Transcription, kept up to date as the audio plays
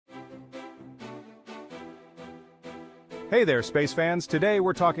Hey there, space fans. Today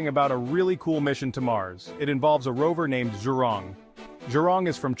we're talking about a really cool mission to Mars. It involves a rover named Zhurong. Zhurong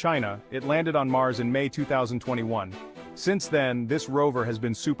is from China. It landed on Mars in May 2021. Since then, this rover has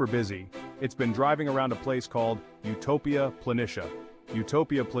been super busy. It's been driving around a place called Utopia Planitia.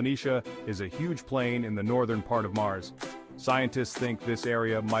 Utopia Planitia is a huge plain in the northern part of Mars. Scientists think this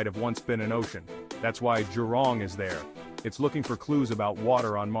area might have once been an ocean. That's why Zhurong is there. It's looking for clues about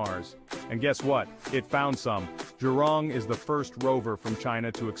water on Mars. And guess what? It found some. Zhurong is the first rover from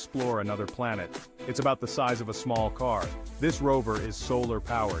China to explore another planet. It's about the size of a small car. This rover is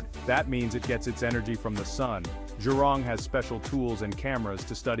solar-powered. That means it gets its energy from the sun. Zhurong has special tools and cameras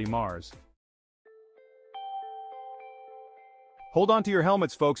to study Mars. Hold on to your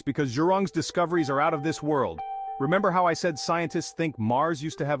helmets, folks, because Zhurong's discoveries are out of this world. Remember how I said scientists think Mars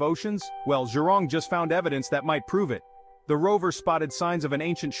used to have oceans? Well, Zhurong just found evidence that might prove it. The rover spotted signs of an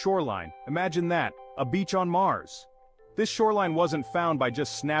ancient shoreline. Imagine that, a beach on Mars. This shoreline wasn't found by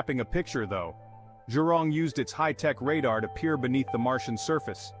just snapping a picture though. Zhurong used its high-tech radar to peer beneath the Martian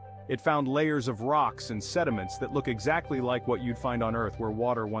surface. It found layers of rocks and sediments that look exactly like what you'd find on Earth where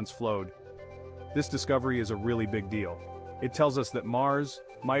water once flowed. This discovery is a really big deal. It tells us that Mars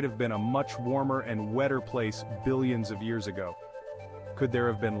might have been a much warmer and wetter place billions of years ago. Could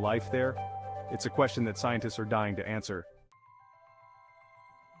there have been life there? It's a question that scientists are dying to answer.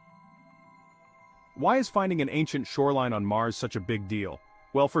 Why is finding an ancient shoreline on Mars such a big deal?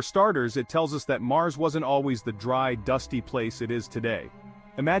 Well, for starters, it tells us that Mars wasn't always the dry, dusty place it is today.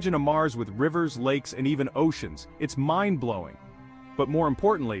 Imagine a Mars with rivers, lakes, and even oceans. It's mind-blowing. But more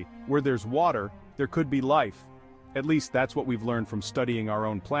importantly, where there's water, there could be life. At least that's what we've learned from studying our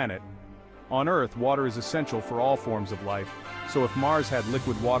own planet. On Earth, water is essential for all forms of life, so if Mars had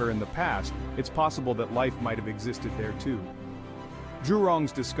liquid water in the past, it's possible that life might have existed there too.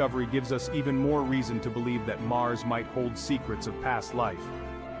 Zhurong's discovery gives us even more reason to believe that Mars might hold secrets of past life.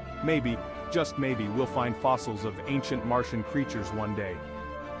 Maybe, just maybe, we'll find fossils of ancient Martian creatures one day.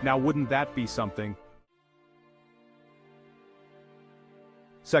 Now wouldn't that be something?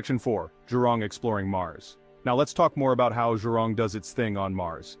 Section 4. Zhurong exploring Mars. Now let's talk more about how Zhurong does its thing on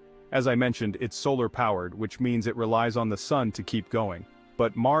Mars. As I mentioned, it's solar-powered, which means it relies on the sun to keep going.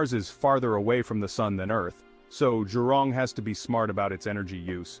 But Mars is farther away from the sun than Earth, so Zhurong has to be smart about its energy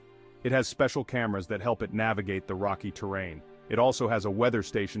use. It has special cameras that help it navigate the rocky terrain. It also has a weather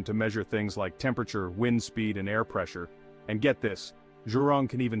station to measure things like temperature, wind speed, and air pressure. And get this, Zhurong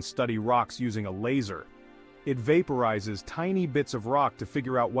can even study rocks using a laser. It vaporizes tiny bits of rock to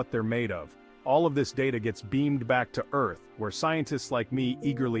figure out what they're made of. All of this data gets beamed back to Earth, where scientists like me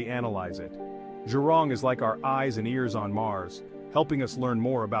eagerly analyze it. Zhurong is like our eyes and ears on Mars, helping us learn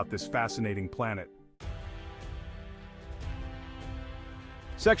more about this fascinating planet.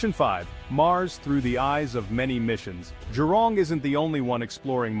 Section 5. Mars through the eyes of many missions. Zhurong isn't the only one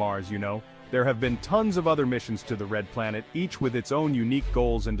exploring Mars, you know. There have been tons of other missions to the Red Planet, each with its own unique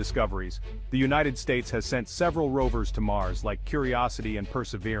goals and discoveries. The United States has sent several rovers to Mars, like Curiosity and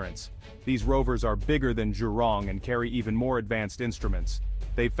Perseverance. These rovers are bigger than Zhurong and carry even more advanced instruments.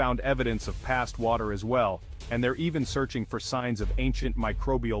 They've found evidence of past water as well, and they're even searching for signs of ancient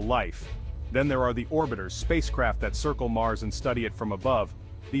microbial life. Then there are the orbiters, spacecraft that circle Mars and study it from above.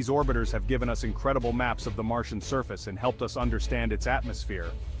 These orbiters have given us incredible maps of the Martian surface and helped us understand its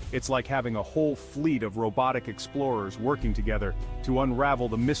atmosphere. It's like having a whole fleet of robotic explorers working together to unravel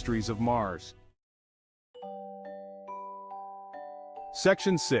the mysteries of Mars.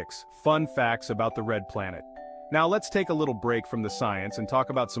 Section 6. Fun facts about the Red Planet. Now let's take a little break from the science and talk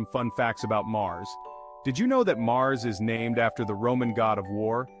about some fun facts about Mars. Did you know that Mars is named after the Roman god of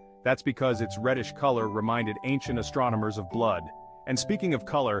war? That's because its reddish color reminded ancient astronomers of blood. And speaking of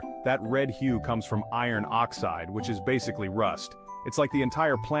color, that red hue comes from iron oxide, which is basically rust. It's like the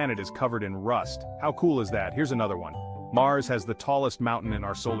entire planet is covered in rust. How cool is that? Here's another one. Mars has the tallest mountain in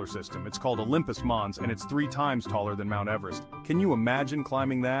our solar system. It's called Olympus Mons, and it's 3 times taller than Mount Everest. Can you imagine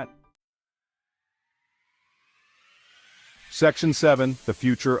climbing that? Section 7. The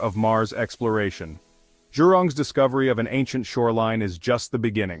future of Mars exploration. Zhurong's discovery of an ancient shoreline is just the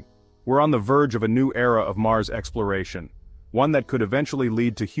beginning. We're on the verge of a new era of Mars exploration. One that could eventually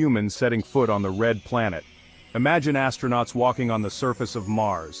lead to humans setting foot on the Red Planet. Imagine astronauts walking on the surface of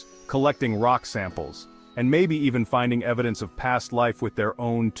Mars, collecting rock samples, and maybe even finding evidence of past life with their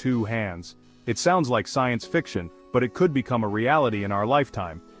own 2 hands. It sounds like science fiction, but it could become a reality in our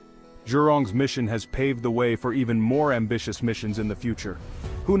lifetime. Zhurong's mission has paved the way for even more ambitious missions in the future.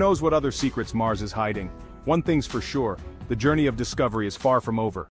 Who knows what other secrets Mars is hiding? One thing's for sure, the journey of discovery is far from over.